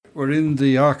We're in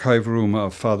the archive room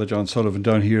of Father John Sullivan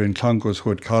down here in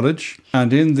Clongoweswood College.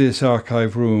 And in this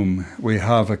archive room, we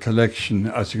have a collection,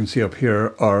 as you can see up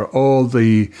here, are all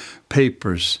the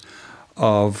papers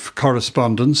of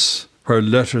correspondence where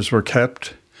letters were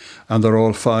kept, and they're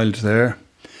all filed there.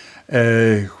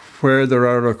 Where there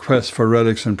are requests for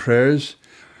relics and prayers,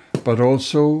 but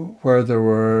also where there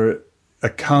were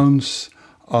accounts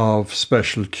of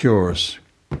special cures.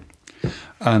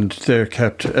 And they're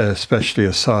kept specially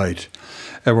aside.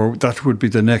 That would be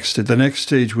the next stage. The next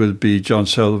stage will be John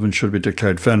Sullivan should be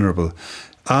declared venerable.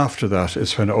 After that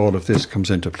is when all of this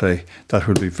comes into play. That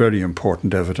will be very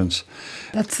important evidence.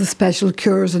 That's the special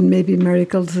cures and maybe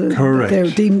miracles. Correct.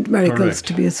 They're deemed miracles Correct.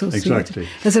 to be associated. Exactly.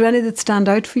 Is there any that stand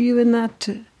out for you in that?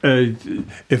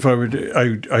 If I would,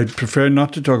 I'd prefer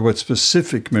not to talk about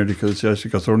specific miracles, yes,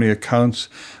 because they're only accounts,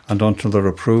 and until they're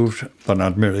approved, they're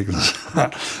not miracles.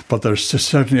 But there's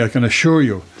certainly, I can assure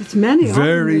you, it's many.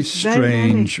 Very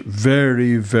strange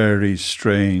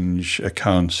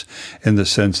accounts in the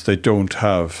sense they don't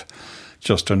have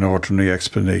just an ordinary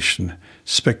explanation.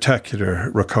 Spectacular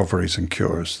recoveries and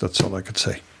cures. That's all I could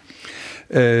say.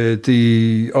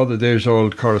 There's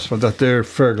old correspondence. They're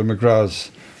Fergal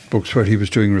McGrath's books where he was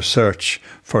doing research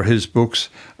for his books,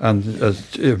 and a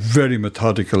very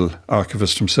methodical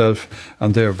archivist himself,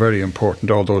 and they're very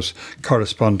important. All those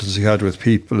correspondences he had with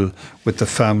people, with the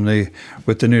family,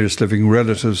 with the nearest living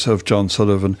relatives of John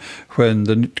Sullivan. When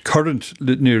the current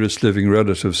nearest living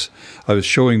relatives, I was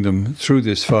showing them through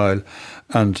this file,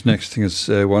 and next thing is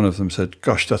one of them said,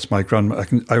 "Gosh, that's my grandma."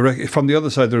 From the other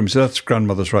side of the room, he said, "That's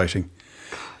grandmother's writing."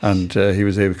 And he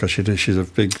was able, because she's a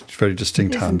big, very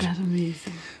distinct hand. Isn't that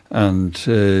amazing? And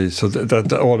so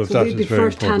that all of that is very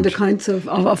important. First-hand accounts of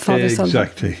Father Sullivan.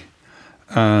 Exactly.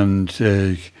 And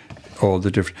all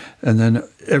the different... And then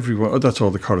everyone... That's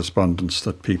all the correspondence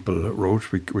that people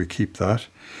wrote. We keep that.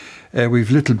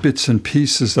 We've little bits and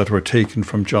pieces that were taken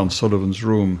from John Sullivan's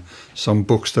room. Some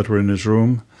books that were in his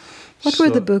room. What were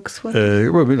the books? Well,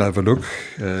 we'll have a look.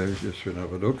 We'll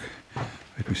have a look.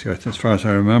 Let me see. As far as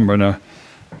I remember now,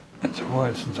 it's a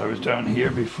while since I was down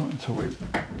here before.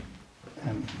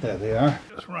 And there they are.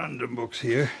 Just random books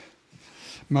here.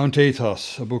 Mount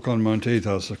Athos, a book on Mount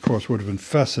Athos, of course, would have been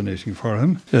fascinating for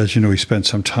him. As you know, he spent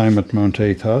some time at Mount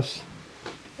Athos.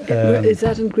 Is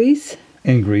that in Greece?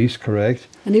 In Greece, correct.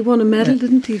 And he won a medal,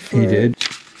 didn't he? He did.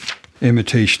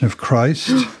 Imitation of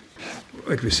Christ.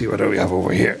 Let me see what we have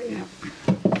over here. Yeah.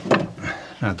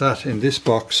 Now that, in this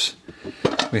box,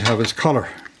 we have his collar.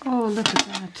 Oh, look at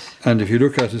that. And if you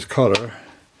look at his collar,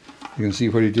 you can see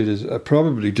where he did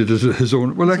probably did his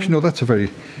own. Well, actually, no, it's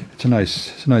a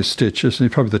nice stitch. Isn't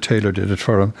it? Probably the tailor did it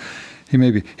for him.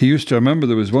 He used to, I remember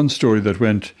there was one story that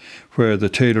went where the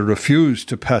tailor refused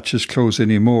to patch his clothes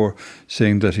anymore,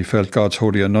 saying that he felt God's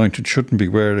holy anointed shouldn't be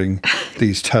wearing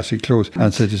these tatty clothes,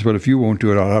 and said, well, if you won't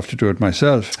do it, I'll have to do it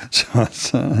myself.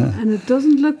 So and it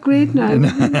doesn't look great now.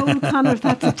 No, Conor, if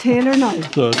that's a tailor now.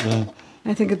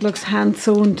 I think it looks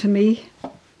hand-sewn to me.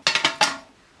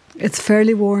 It's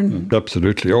fairly worn.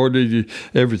 Absolutely.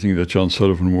 Everything that John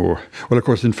Sullivan wore. Well, of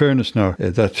course, in fairness now,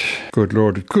 that, good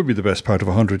Lord, it could be the best part of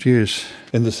 100 years,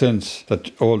 in the sense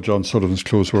that all John Sullivan's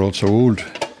clothes were also old.